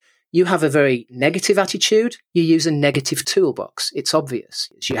You have a very negative attitude, you use a negative toolbox. It's obvious.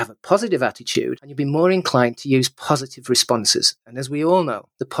 You have a positive attitude and you'll be more inclined to use positive responses. And as we all know,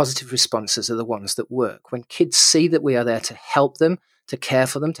 the positive responses are the ones that work. When kids see that we are there to help them, to care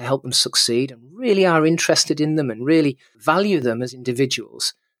for them, to help them succeed, and really are interested in them and really value them as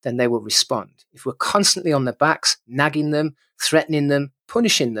individuals, then they will respond. If we're constantly on their backs, nagging them, threatening them,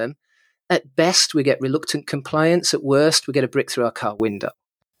 punishing them, at best we get reluctant compliance, at worst we get a brick through our car window.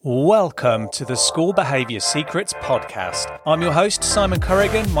 Welcome to the School Behaviour Secrets podcast. I'm your host, Simon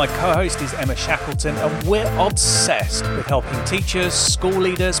Corrigan. My co-host is Emma Shackleton, and we're obsessed with helping teachers, school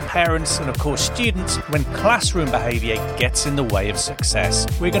leaders, parents, and of course students when classroom behaviour gets in the way of success.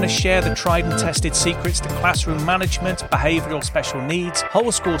 We're going to share the tried and tested secrets to classroom management, behavioural special needs,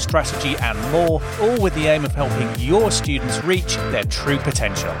 whole school strategy, and more, all with the aim of helping your students reach their true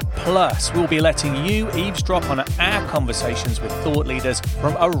potential. Plus, we'll be letting you eavesdrop on our conversations with thought leaders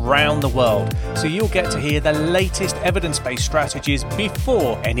from around the world, so you'll get to hear the latest evidence-based strategies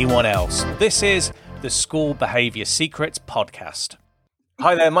before anyone else. This is the School Behaviour Secrets podcast.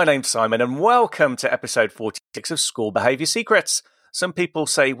 Hi there, my name's Simon, and welcome to episode 46 of School Behaviour Secrets. Some people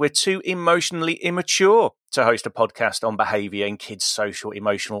say we're too emotionally immature to host a podcast on behaviour and kids' social,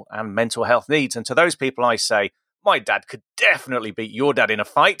 emotional, and mental health needs. And to those people, I say, my dad could definitely beat your dad in a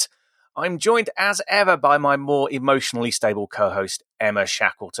fight. I'm joined as ever by my more emotionally stable co-host, Emma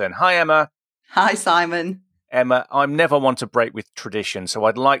Shackleton. Hi, Emma. Hi, Simon. Emma, I'm never one to break with tradition, so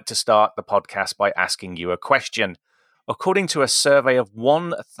I'd like to start the podcast by asking you a question. According to a survey of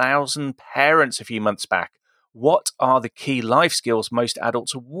 1,000 parents a few months back, what are the key life skills most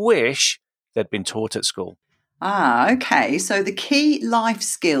adults wish they'd been taught at school? Okay. So the key life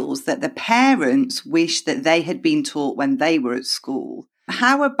skills that the parents wish that they had been taught when they were at school.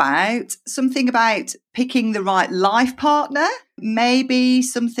 How about something about picking the right life partner? Maybe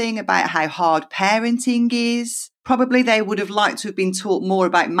something about how hard parenting is. Probably they would have liked to have been taught more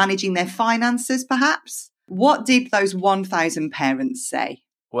about managing their finances, perhaps. What did those 1,000 parents say?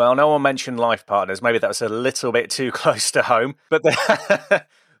 Well, no one mentioned life partners. Maybe that was a little bit too close to home. But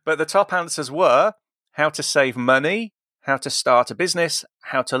the top answers were how to save money, how to start a business,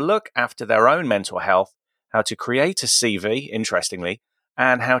 how to look after their own mental health, how to create a CV, interestingly,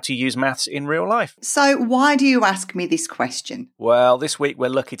 and how to use maths in real life. So why do you ask me this question? Well, this week we're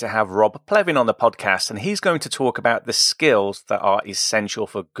lucky to have Rob Plevin on the podcast, and he's going to talk about the skills that are essential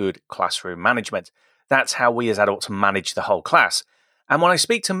for good classroom management. That's how we as adults manage the whole class. And when I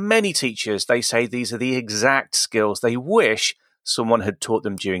speak to many teachers, they say these are the exact skills they wish someone had taught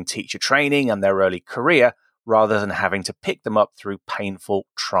them during teacher training and their early career, rather than having to pick them up through painful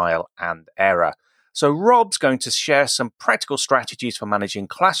trial and error. So Rob's going to share some practical strategies for managing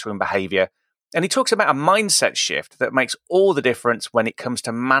classroom behaviour, and he talks about a mindset shift that makes all the difference when it comes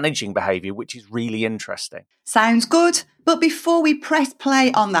to managing behaviour, which is really interesting. Sounds good. But before we press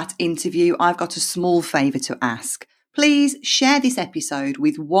play on that interview, I've got a small favour to ask. Please share this episode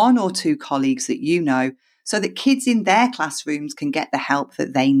with one or two colleagues that you know so that kids in their classrooms can get the help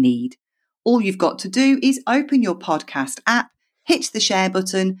that they need. All you've got to do is open your podcast app, hit the share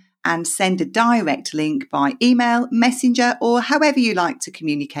button, and send a direct link by email, messenger, or however you like to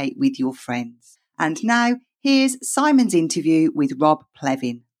communicate with your friends. And now, here's Simon's interview with Rob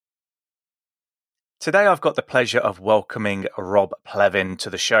Plevin. Today, I've got the pleasure of welcoming Rob Plevin to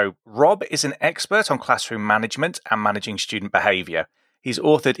the show. Rob is an expert on classroom management and managing student behaviour. He's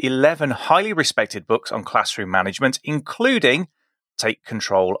authored 11 highly respected books on classroom management, including Take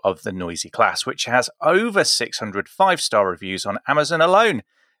Control of the Noisy Class, which has over 600 five-star reviews on Amazon alone.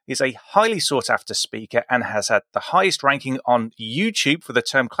 He's a highly sought-after speaker and has had the highest ranking on YouTube for the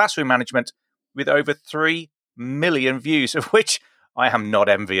term classroom management with over 3 million views, of which I am not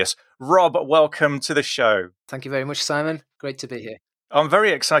envious. Rob, welcome to the show. Thank you very much, Simon. Great to be here. I'm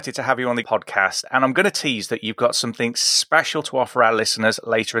very excited to have you on the podcast, and I'm going to tease that you've got something special to offer our listeners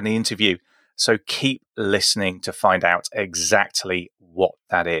later in the interview. So keep listening to find out exactly what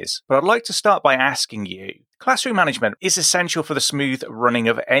that is. But I'd like to start by asking you, classroom management is essential for the smooth running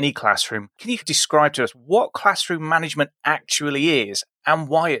of any classroom. Can you describe to us what classroom management actually is and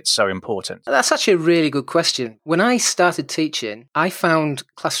why it's so important? That's actually a really good question. When I started teaching, I found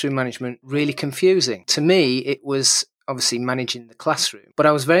classroom management really confusing. To me, it was obviously managing the classroom, but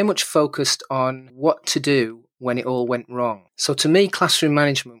I was very much focused on what to do when it all went wrong. So to me, classroom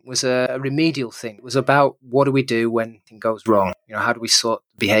management was a remedial thing. It was about what do we do when things goes wrong? How do we sort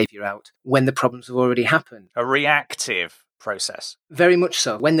behaviour out when the problems have already happened? A reactive process. Very much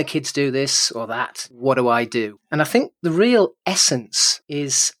so. When the kids do this or that, what do I do? And I think the real essence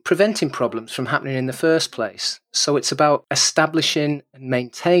is preventing problems from happening in the first place. So it's about establishing and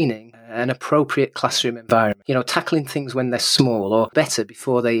maintaining an appropriate classroom environment, tackling things when they're small or better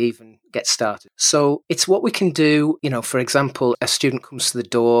before they even get started. So it's what we can do, for example, a student comes to the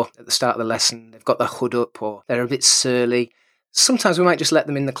door at the start of the lesson, they've got their hood up or they're a bit surly. Sometimes we might just let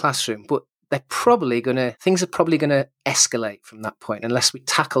them in the classroom, but things are probably going to escalate from that point unless we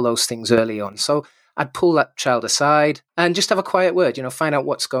tackle those things early on. So I'd pull that child aside and just have a quiet word, find out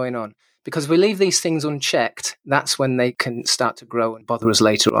what's going on. Because if we leave these things unchecked, that's when they can start to grow and bother us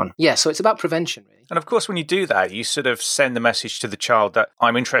later on. Yeah, so it's about prevention, really. And of course, when you do that, you sort of send the message to the child that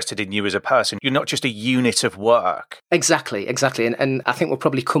I'm interested in you as a person. You're not just a unit of work. Exactly. And I think we'll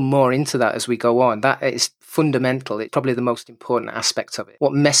probably come more into that as we go on. That is fundamental. It's probably the most important aspect of it.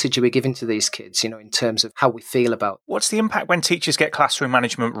 What message are we giving to these kids, in terms of how we feel about? What's the impact when teachers get classroom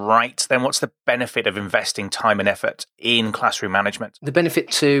management right? Then what's the benefit of investing time and effort in classroom management? The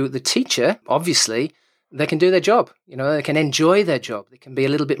benefit to the teacher, obviously, they can do their job. They can enjoy their job. They can be a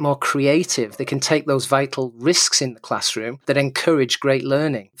little bit more creative. They can take those vital risks in the classroom that encourage great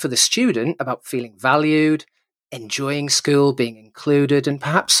learning. For the student, about feeling valued, enjoying school, being included, and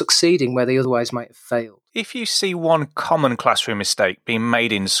perhaps succeeding where they otherwise might have failed. If you see one common classroom mistake being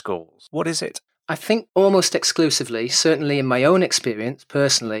made in schools, what is it? I think almost exclusively, certainly in my own experience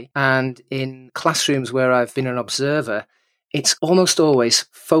personally, and in classrooms where I've been an observer, it's almost always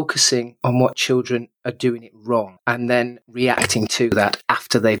focusing on what children are doing it wrong and then reacting to that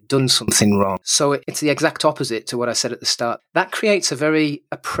after they've done something wrong. So it's the exact opposite to what I said at the start. That creates a very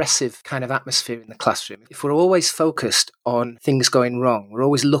oppressive kind of atmosphere in the classroom. If we're always focused on things going wrong, we're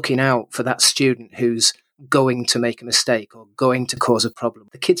always looking out for that student who's going to make a mistake or going to cause a problem.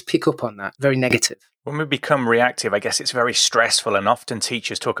 The kids pick up on that, very negative. When we become reactive, I guess it's very stressful, and often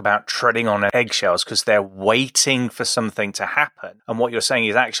teachers talk about treading on eggshells because they're waiting for something to happen. And what you're saying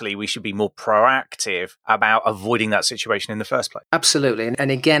is actually we should be more proactive about avoiding that situation in the first place. Absolutely.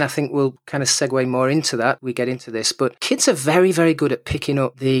 And again, I think we'll kind of segue more into that. We get into this, but kids are very, very good at picking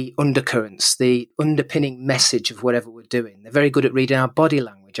up the undercurrents, the underpinning message of whatever we're doing. They're very good at reading our body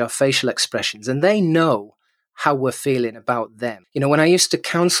language, our facial expressions, and they know how we're feeling about them. When I used to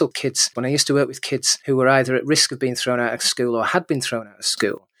counsel kids, when I used to work with kids who were either at risk of being thrown out of school or had been thrown out of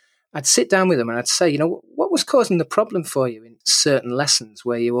school, I'd sit down with them and I'd say, what was causing the problem for you in certain lessons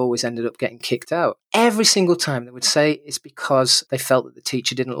where you always ended up getting kicked out? Every single time they would say it's because they felt that the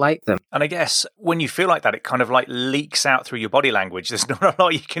teacher didn't like them. And I guess when you feel like that, it kind of like leaks out through your body language. There's not a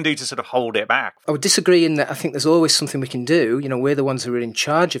lot you can do to sort of hold it back. I would disagree in that I think there's always something we can do. We're the ones who are in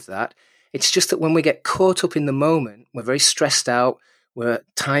charge of that. It's just that when we get caught up in the moment, we're very stressed out,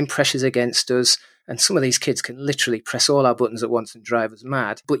 time pressures against us, and some of these kids can literally press all our buttons at once and drive us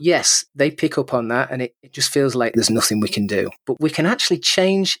mad. But yes, they pick up on that, and it just feels like there's nothing we can do. But we can actually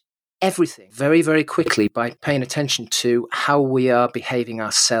change everything very, very quickly by paying attention to how we are behaving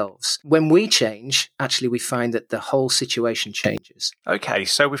ourselves. When we change, actually, we find that the whole situation changes. Okay,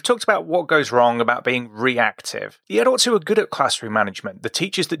 so we've talked about what goes wrong, about being reactive. The adults who are good at classroom management, the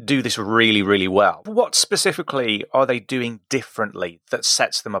teachers that do this really, really well, what specifically are they doing differently that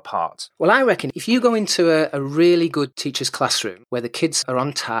sets them apart? Well, I reckon if you go into a really good teacher's classroom where the kids are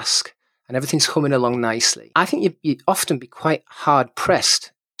on task and everything's humming along nicely, I think you'd often be quite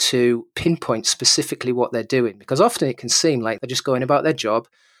hard-pressed to pinpoint specifically what they're doing, because often it can seem like they're just going about their job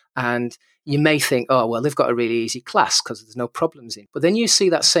and you may think, oh, well, they've got a really easy class because there's no problems in. But then you see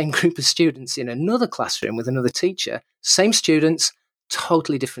that same group of students in another classroom with another teacher, same students,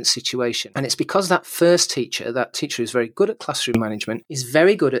 totally different situation. And it's because that teacher who's very good at classroom management, is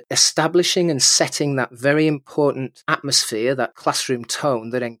very good at establishing and setting that very important atmosphere, that classroom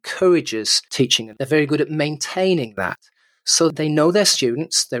tone that encourages teaching. And they're very good at maintaining that. So they know their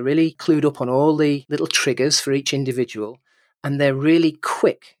students, they're really clued up on all the little triggers for each individual, and they're really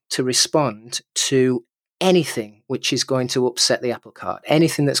quick to respond to anything which is going to upset the apple cart,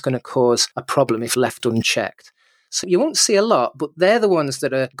 anything that's going to cause a problem if left unchecked. So you won't see a lot, but they're the ones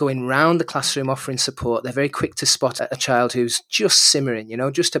that are going round the classroom offering support. They're very quick to spot a child who's just simmering,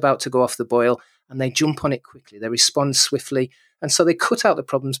 just about to go off the boil, and they jump on it quickly. They respond swiftly, And so they cut out the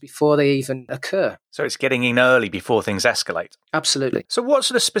problems before they even occur. So it's getting in early before things escalate. Absolutely. So what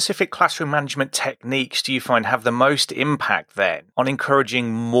sort of specific classroom management techniques do you find have the most impact then on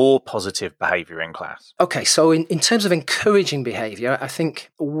encouraging more positive behaviour in class? Okay, so in terms of encouraging behaviour, I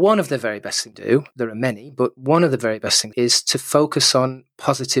think one of the very best things to do, there are many, but one of the very best things is to focus on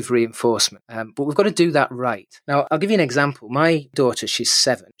positive reinforcement. But we've got to do that right. Now, I'll give you an example. My daughter, she's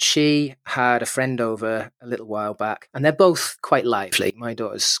 7. She had a friend over a little while back, and they're both quite lively. My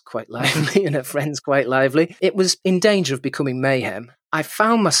daughter's quite lively and her friend's quite lively. It was in danger of becoming mayhem. I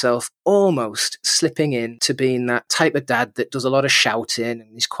found myself almost slipping into being that type of dad that does a lot of shouting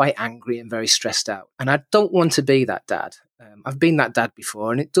and is quite angry and very stressed out. And I don't want to be that dad. I've been that dad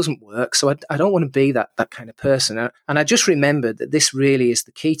before and it doesn't work. So I don't want to be that kind of person. And I just remembered that this really is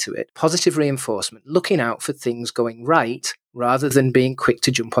the key to it. Positive reinforcement, looking out for things going right rather than being quick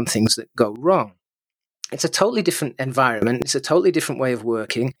to jump on things that go wrong. It's a totally different environment. It's a totally different way of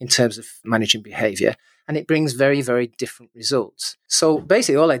working in terms of managing behavior. And it brings very, very different results. So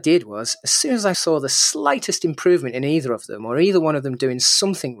basically all I did was, as soon as I saw the slightest improvement in either of them or either one of them doing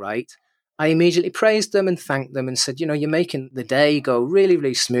something right, I immediately praised them and thanked them and said, you're making the day go really,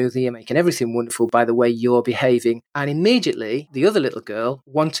 really smoothly. You're making everything wonderful by the way you're behaving. And immediately the other little girl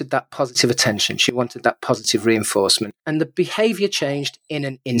wanted that positive attention. She wanted that positive reinforcement. And the behavior changed in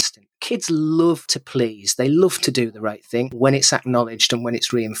an instant. Kids love to please. They love to do the right thing when it's acknowledged and when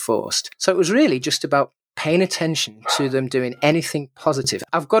it's reinforced. So it was really just about paying attention to them doing anything positive.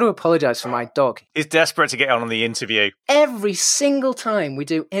 I've got to apologise for my dog. He's desperate to get on the interview. Every single time we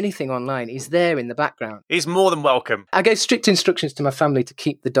do anything online, he's there in the background. He's more than welcome. I gave strict instructions to my family to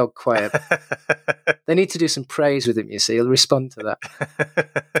keep the dog quiet. They need to do some praise with him, you see. He'll respond to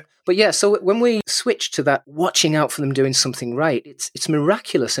that. But yeah, so when we switch to that watching out for them doing something right, it's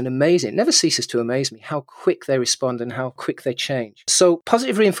miraculous and amazing. It never ceases to amaze me how quick they respond and how quick they change. So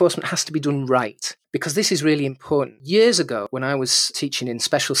positive reinforcement has to be done right, because this is really important. Years ago, when I was teaching in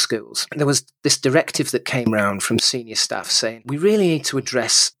special schools, there was this directive that came round from senior staff saying, we really need to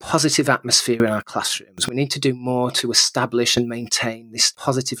address positive atmosphere in our classrooms. We need to do more to establish and maintain this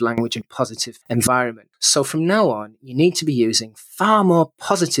positive language and positive environment. So from now on, you need to be using far more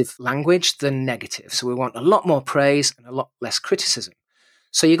positive language than negative. So we want a lot more praise and a lot less criticism.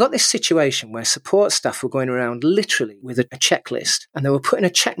 So you got this situation where support staff were going around literally with a checklist, and they were putting a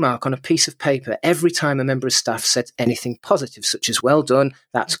check mark on a piece of paper every time a member of staff said anything positive, such as well done,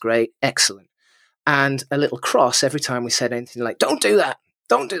 that's great, excellent. And a little cross every time we said anything like, don't do that,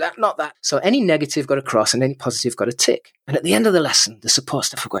 not that. So any negative got a cross and any positive got a tick. And at the end of the lesson, the support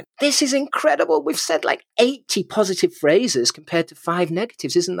staff were going, this is incredible. We've said like 80 positive phrases compared to 5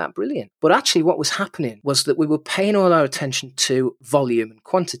 negatives. Isn't that brilliant? But actually what was happening was that we were paying all our attention to volume and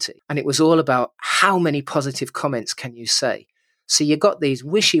quantity. And it was all about how many positive comments can you say? So you got these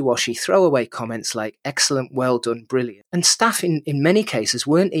wishy-washy throwaway comments like excellent, well done, brilliant. And staff in many cases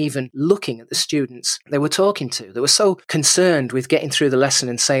weren't even looking at the students they were talking to. They were so concerned with getting through the lesson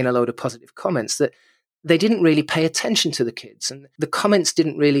and saying a load of positive comments that they didn't really pay attention to the kids, and the comments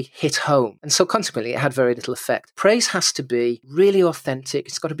didn't really hit home. And so consequently, it had very little effect. Praise has to be really authentic.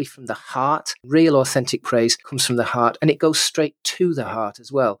 It's got to be from the heart. Real authentic praise comes from the heart, and it goes straight to the heart as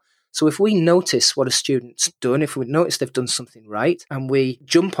well. So if we notice what a student's done, if we notice they've done something right, and we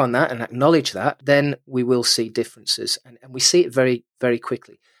jump on that and acknowledge that, then we will see differences. And we see it very, very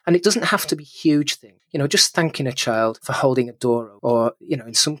quickly. And it doesn't have to be a huge thing. Just thanking a child for holding a door open, or,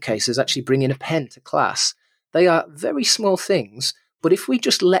 in some cases, actually bringing a pen to class. They are very small things, but if we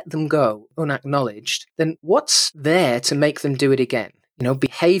just let them go unacknowledged, then what's there to make them do it again?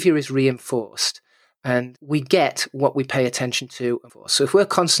 Behavior is reinforced. And we get what we pay attention to. So if we're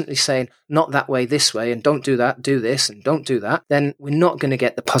constantly saying, not that way, this way, and don't do that, do this, and don't do that, then we're not going to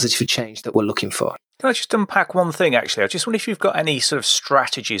get the positive change that we're looking for. Can I just unpack one thing, actually? I just wonder if you've got any sort of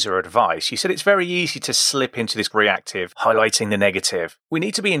strategies or advice. You said it's very easy to slip into this reactive, highlighting the negative. We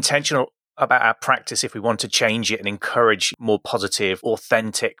need to be intentional about our practice if we want to change it and encourage more positive,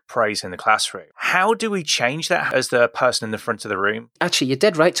 authentic praise in the classroom. How do we change that as the person in the front of the room? Actually, you're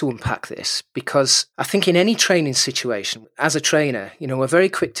dead right to unpack this, because I think in any training situation, as a trainer, we're very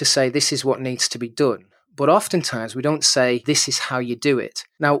quick to say this is what needs to be done. But oftentimes we don't say this is how you do it.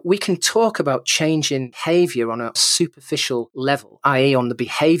 Now, we can talk about changing behavior on a superficial level, i.e. on the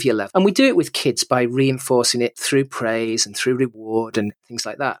behavior level. And we do it with kids by reinforcing it through praise and through reward and things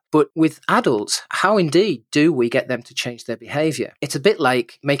like that. But with adults, how indeed do we get them to change their behavior? It's a bit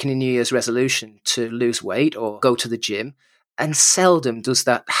like making a New Year's resolution to lose weight or go to the gym. And seldom does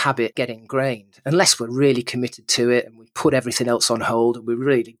that habit get ingrained, unless we're really committed to it and we put everything else on hold and we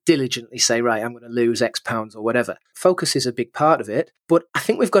really diligently say, right, I'm going to lose X pounds or whatever. Focus is a big part of it, but I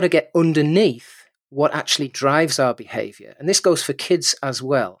think we've got to get underneath what actually drives our behavior. And this goes for kids as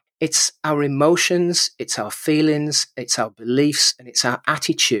well. It's our emotions, it's our feelings, it's our beliefs, and it's our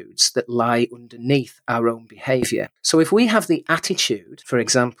attitudes that lie underneath our own behavior. So if we have the attitude, for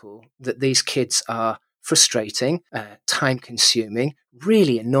example, that these kids are frustrating, time-consuming,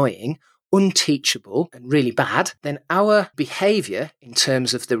 really annoying, unteachable, and really bad, then our behavior in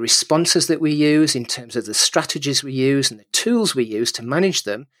terms of the responses that we use, in terms of the strategies we use and the tools we use to manage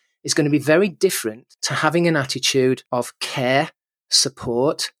them is going to be very different to having an attitude of care,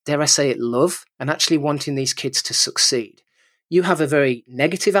 support, dare I say it, love, and actually wanting these kids to succeed. You have a very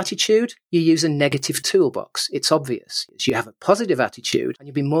negative attitude, you use a negative toolbox. It's obvious. You have a positive attitude and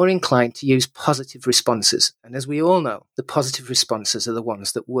you'll be more inclined to use positive responses. And as we all know, the positive responses are the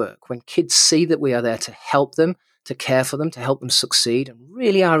ones that work. When kids see that we are there to help them, to care for them, to help them succeed, and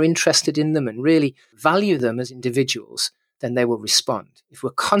really are interested in them and really value them as individuals, then they will respond. If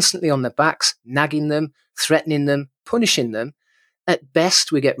we're constantly on their backs, nagging them, threatening them, punishing them, at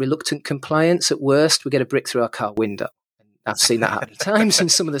best we get reluctant compliance, at worst we get a brick through our car window. I've seen that happen times in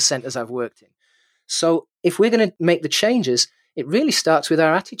some of the centres I've worked in. So if we're going to make the changes, it really starts with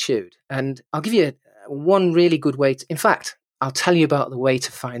our attitude. And I'll give you one really good way to, in fact, I'll tell you about the way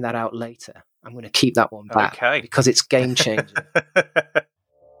to find that out later. I'm going to keep that one back because it's game changing.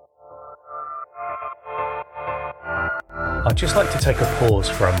 I'd just like to take a pause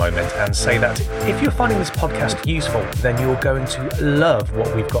for a moment and say that if you're finding this podcast useful, then you're going to love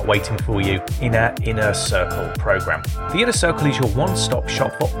what we've got waiting for you in our Inner Circle program. The Inner Circle is your one-stop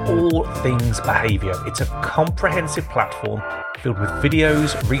shop for all things behaviour. It's a comprehensive platform filled with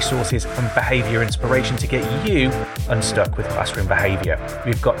videos, resources and behaviour inspiration to get you unstuck with classroom behaviour.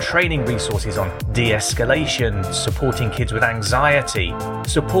 We've got training resources on de-escalation, supporting kids with anxiety,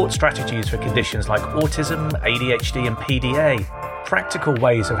 support strategies for conditions like autism, ADHD and PDA, practical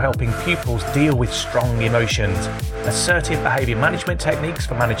ways of helping pupils deal with strong emotions, assertive behaviour management techniques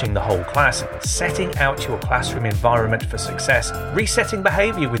for managing the whole class, setting out your classroom environment for success, resetting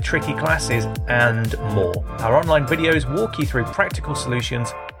behaviour with tricky classes, and more. Our online videos walk you through practical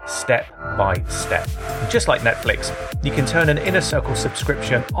solutions step by step. And just like Netflix, you can turn an Inner Circle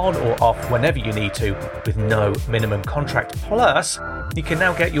subscription on or off whenever you need to with no minimum contract. Plus, you can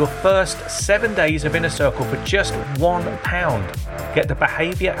now get your first 7 days of Inner Circle for just £1. Get the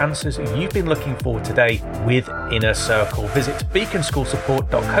behaviour answers you've been looking for today with Inner Circle. Visit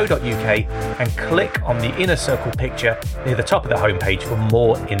beaconschoolsupport.co.uk and click on the Inner Circle picture near the top of the homepage for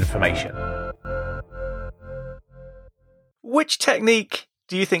more information. Which technique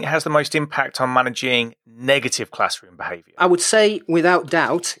do you think has the most impact on managing negative classroom behaviour? I would say, without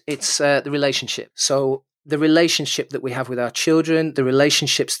doubt, it's the relationship. So the relationship that we have with our children, the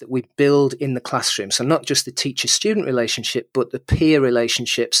relationships that we build in the classroom. So not just the teacher-student relationship, but the peer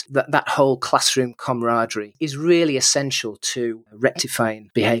relationships, that whole classroom camaraderie is really essential to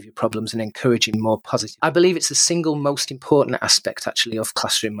rectifying behaviour problems and encouraging more positive. I believe it's the single most important aspect, actually, of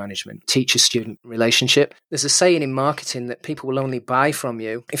classroom management, teacher-student relationship. There's a saying in marketing that people will only buy from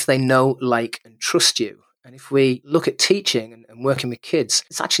you if they know, like, and trust you. And if we look at teaching and working with kids,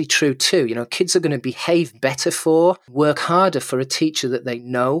 it's actually true too. You know, kids are going to behave better work harder for a teacher that they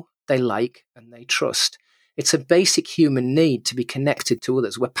know, they like, and they trust. It's a basic human need to be connected to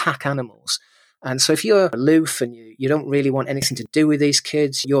others. We're pack animals. And so if you're aloof and you don't really want anything to do with these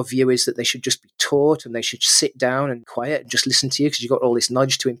kids, your view is that they should just be taught and they should sit down and quiet and just listen to you because you've got all this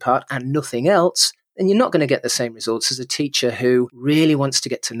knowledge to impart and nothing else, then you're not going to get the same results as a teacher who really wants to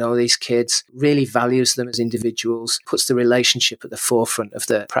get to know these kids, really values them as individuals, puts the relationship at the forefront of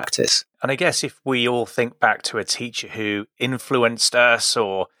their practice. And I guess if we all think back to a teacher who influenced us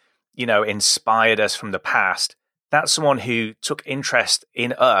or, inspired us from the past, that's someone who took interest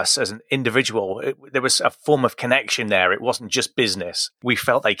in us as an individual. There was a form of connection there. It wasn't just business. We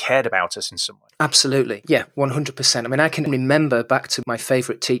felt they cared about us in some way. Absolutely. Yeah, 100%. I mean, I can remember back to my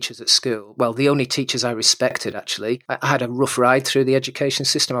favourite teachers at school. Well, the only teachers I respected, actually. I had a rough ride through the education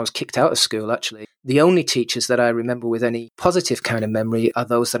system. I was kicked out of school, actually. The only teachers that I remember with any positive kind of memory are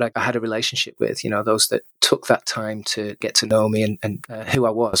those that I had a relationship with, those that took that time to get to know me and who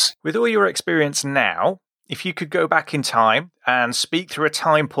I was. With all your experience now, if you could go back in time and speak through a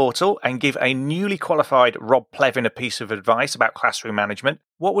time portal and give a newly qualified Rob Plevin a piece of advice about classroom management,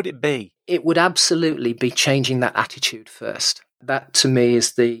 what would it be? It would absolutely be changing that attitude first. That, to me,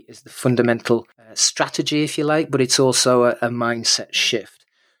 is the fundamental strategy, if you like, but it's also a mindset shift.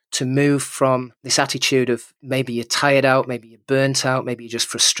 to move from this attitude of maybe you're tired out, maybe you're burnt out, maybe you're just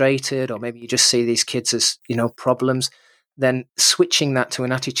frustrated, or maybe you just see these kids as, problems, then switching that to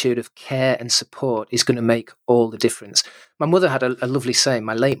an attitude of care and support is going to make all the difference. My mother had a lovely saying,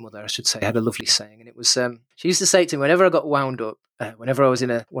 my late mother, I should say, had a lovely saying. And it was, she used to say to me, whenever I got wound up, whenever I was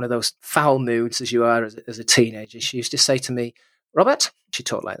in one of those foul moods as you are as a teenager, she used to say to me, Robert, she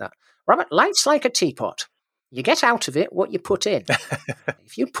talked like that, Robert, life's like a teapot. You get out of it what you put in.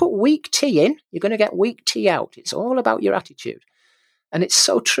 If you put weak tea in, you're going to get weak tea out. It's all about your attitude. And it's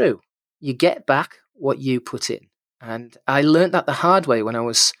so true. You get back what you put in. And I learned that the hard way when I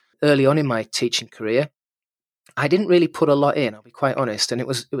was early on in my teaching career. I didn't really put a lot in, I'll be quite honest. And it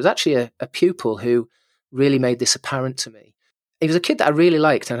was actually a pupil who really made this apparent to me. He was a kid that I really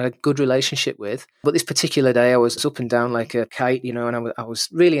liked and had a good relationship with. But this particular day, I was up and down like a kite, and I was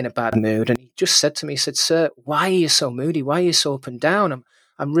really in a bad mood. And he just said to me, he said, "Sir, why are you so moody? Why are you so up and down?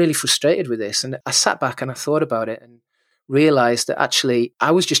 I'm really frustrated with this." And I sat back and I thought about it and realized that actually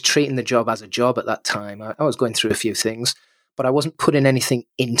I was just treating the job as a job at that time. I was going through a few things, but I wasn't putting anything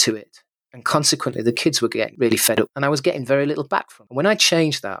into it. And consequently, the kids were getting really fed up and I was getting very little back from them. When I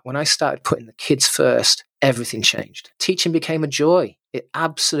changed that, when I started putting the kids first, everything changed. Teaching became a joy. It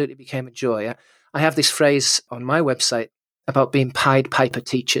absolutely became a joy. I have this phrase on my website about being Pied Piper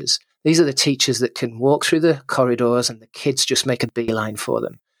teachers. These are the teachers that can walk through the corridors and the kids just make a beeline for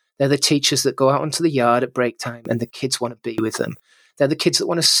them. They're the teachers that go out onto the yard at break time and the kids want to be with them. They're the kids that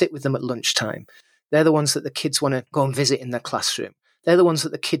want to sit with them at lunchtime. They're the ones that the kids want to go and visit in their classroom. They're the ones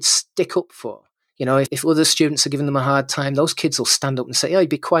that the kids stick up for. If other students are giving them a hard time, those kids will stand up and say, "Oh,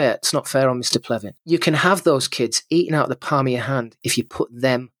 be quiet. It's not fair on Mr. Plevin." You can have those kids eating out of the palm of your hand if you put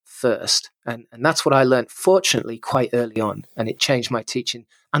them first. And that's what I learned, fortunately, quite early on. And it changed my teaching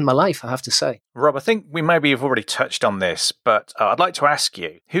and my life, I have to say. Rob, I think we maybe have already touched on this, but I'd like to ask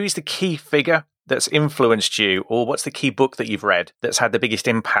you, who is the key figure that's influenced you, or what's the key book that you've read that's had the biggest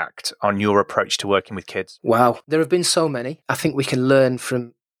impact on your approach to working with kids? Wow, there have been so many. I think we can learn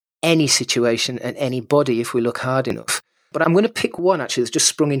from any situation and anybody if we look hard enough. But I'm going to pick one actually that's just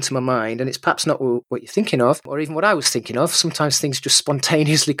sprung into my mind, and it's perhaps not what you're thinking of, or even what I was thinking of. Sometimes things just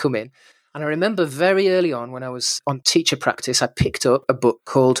spontaneously come in. And I remember very early on when I was on teacher practice, I picked up a book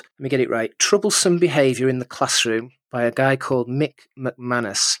called, let me get it right, Troublesome Behaviour in the Classroom by a guy called Mick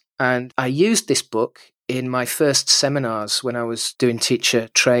McManus. And I used this book in my first seminars when I was doing teacher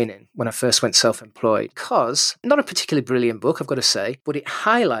training, when I first went self-employed, because not a particularly brilliant book, I've got to say, but it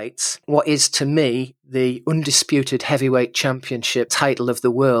highlights what is to me the undisputed heavyweight championship title of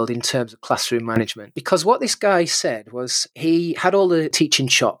the world in terms of classroom management. Because what this guy said was he had all the teaching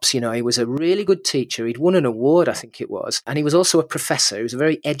chops, he was a really good teacher. He'd won an award, I think it was, and he was also a professor. He was a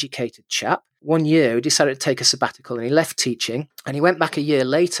very educated chap. One year, he decided to take a sabbatical and he left teaching, and he went back a year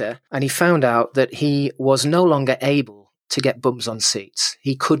later and he found out that he was no longer able to get bums on seats.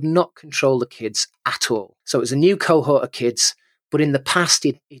 He could not control the kids at all. So it was a new cohort of kids, but in the past,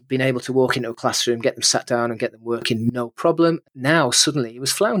 he'd been able to walk into a classroom, get them sat down and get them working, no problem. Now, suddenly, he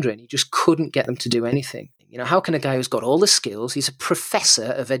was floundering. He just couldn't get them to do anything. How can a guy who's got all the skills, he's a professor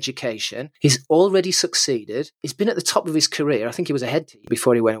of education, he's already succeeded, he's been at the top of his career, I think he was a head teacher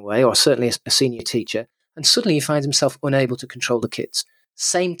before he went away, or certainly a senior teacher, and suddenly he finds himself unable to control the kids.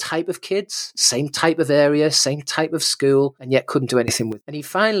 Same type of kids, same type of area, same type of school, and yet couldn't do anything with them. And he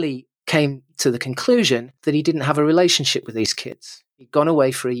finally came to the conclusion that he didn't have a relationship with these kids. He'd gone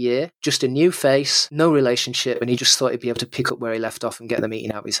away for a year, just a new face, no relationship, and he just thought he'd be able to pick up where he left off and get them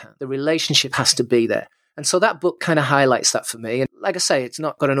eating out of his hand. The relationship has to be there. And so that book kind of highlights that for me. And like I say, it's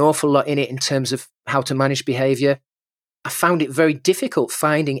not got an awful lot in it in terms of how to manage behavior. I found it very difficult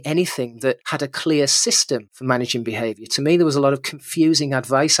finding anything that had a clear system for managing behavior. To me, there was a lot of confusing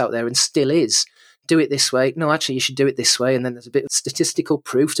advice out there and still is. Do it this way. No, actually, you should do it this way. And then there's a bit of statistical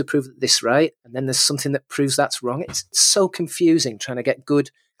proof to prove that this is right. And then there's something that proves that's wrong. It's so confusing trying to get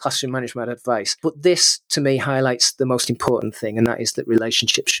good classroom management advice. But this, to me, highlights the most important thing, and that is that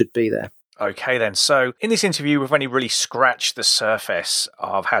relationships should be there. Okay then, so in this interview we've only really scratched the surface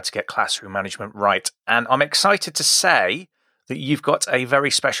of how to get classroom management right, and I'm excited to say that you've got a very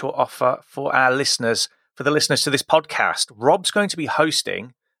special offer for our listeners, for the listeners to this podcast. Rob's going to be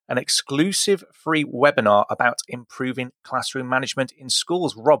hosting an exclusive free webinar about improving classroom management in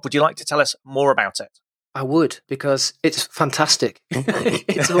schools. Rob, would you like to tell us more about it? I would, because it's fantastic.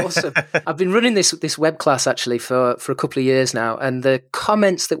 It's awesome. I've been running this web class actually for a couple of years now, and the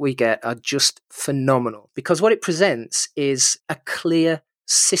comments that we get are just phenomenal, because what it presents is a clear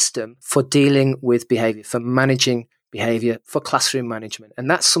system for dealing with behavior, for managing behavior, for classroom management. And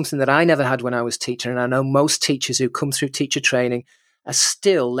that's something that I never had when I was teaching, and I know most teachers who come through teacher training are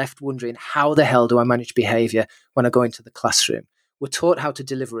still left wondering, how the hell do I manage behaviour when I go into the classroom? We're taught how to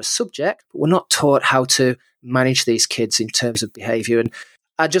deliver a subject, but we're not taught how to manage these kids in terms of behaviour. And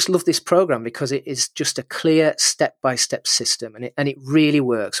I just love this program because it is just a clear step-by-step system, and it really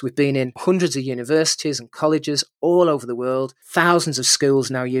works. We've been in hundreds of universities and colleges all over the world. Thousands of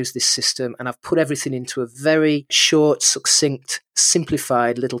schools now use this system, and I've put everything into a very short, succinct,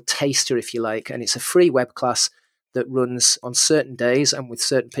 simplified little taster, if you like, and it's a free web class that runs on certain days and with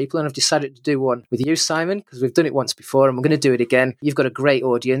certain people. And I've decided to do one with you, Simon, because we've done it once before and we're going to do it again. You've got a great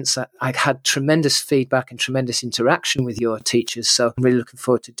audience. I had tremendous feedback and tremendous interaction with your teachers, so I'm really looking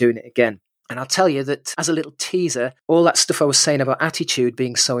forward to doing it again. And I'll tell you that as a little teaser, all that stuff I was saying about attitude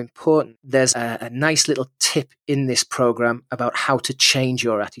being so important, there's a nice little tip in this program about how to change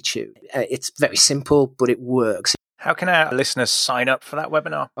your attitude. It's very simple, but it works. How can our listeners sign up for that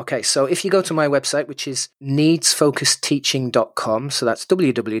webinar? Okay, so if you go to my website, which is needsfocusedteaching.com, so that's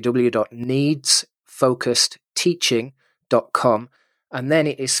www.needsfocusedteaching.com, and then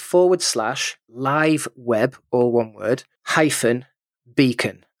it is /liveweb, all one word, -beacon,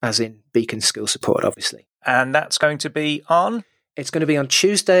 as in Beacon School Support, obviously. And that's going to be on? It's going to be on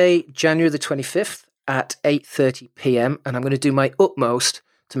Tuesday, January the 25th at 8:30 p.m, and I'm going to do my utmost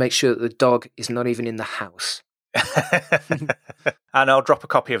to make sure that the dog is not even in the house. And I'll drop a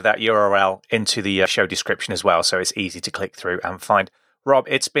copy of that URL into the show description as well, so it's easy to click through and find. Rob,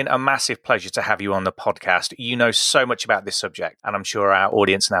 it's been a massive pleasure to have you on the podcast. You know so much about this subject, and I'm sure our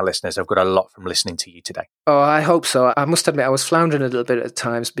audience and our listeners have got a lot from listening to you today. Oh, I hope so. I must admit, I was floundering a little bit at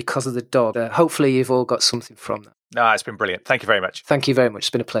times because of the dog. Hopefully you've all got something from that. No, it's been brilliant. Thank you very much. Thank you very much. It's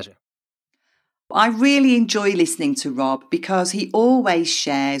been a pleasure. I really enjoy listening to Rob because he always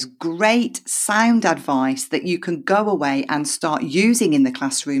shares great sound advice that you can go away and start using in the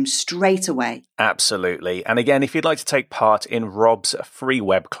classroom straight away. Absolutely. And again, if you'd like to take part in Rob's free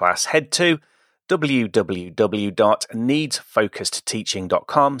web class, head to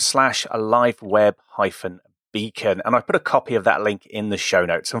www.needsfocusedteaching.com/liveweb-beacon. And I put a copy of that link in the show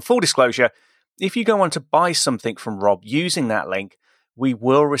notes. And full disclosure, if you go on to buy something from Rob using that link, we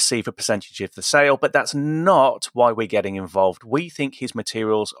will receive a percentage of the sale, but that's not why we're getting involved. We think his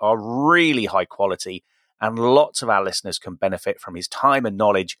materials are really high quality and lots of our listeners can benefit from his time and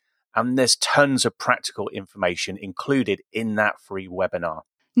knowledge. And there's tons of practical information included in that free webinar.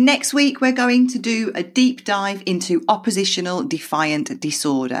 Next week, we're going to do a deep dive into oppositional defiant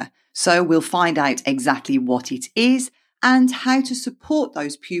disorder. So we'll find out exactly what it is and how to support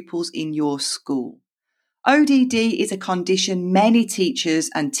those pupils in your school. ODD is a condition many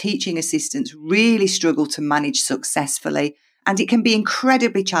teachers and teaching assistants really struggle to manage successfully, and it can be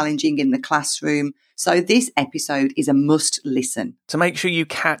incredibly challenging in the classroom. So this episode is a must listen. To make sure you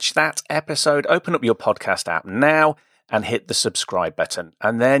catch that episode, open up your podcast app now and hit the subscribe button.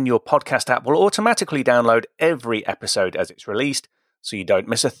 And then your podcast app will automatically download every episode as it's released, so you don't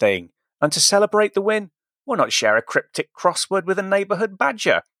miss a thing. And to celebrate the win, why not share a cryptic crossword with a neighbourhood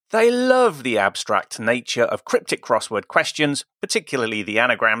badger? They love the abstract nature of cryptic crossword questions, particularly the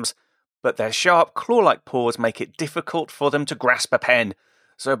anagrams, but their sharp claw-like paws make it difficult for them to grasp a pen.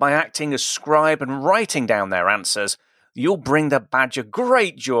 So by acting as scribe and writing down their answers, you'll bring the badger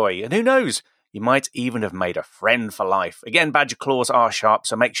great joy, and who knows, you might even have made a friend for life. Again, badger claws are sharp,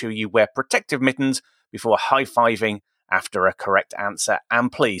 so make sure you wear protective mittens before high-fiving after a correct answer,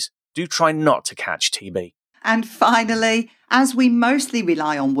 and please, do try not to catch TB. And finally, as we mostly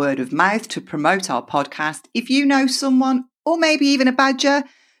rely on word of mouth to promote our podcast, if you know someone, or maybe even a badger,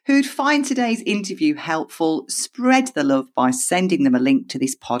 who'd find today's interview helpful, spread the love by sending them a link to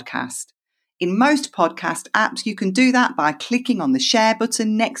this podcast. In most podcast apps, you can do that by clicking on the share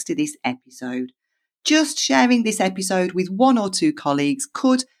button next to this episode. Just sharing this episode with 1 or 2 colleagues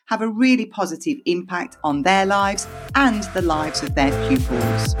could have a really positive impact on their lives and the lives of their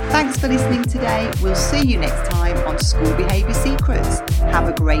pupils. Thanks for listening today. We'll see you next time on School Behaviour Secrets. Have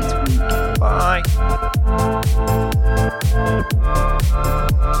a great week. Bye.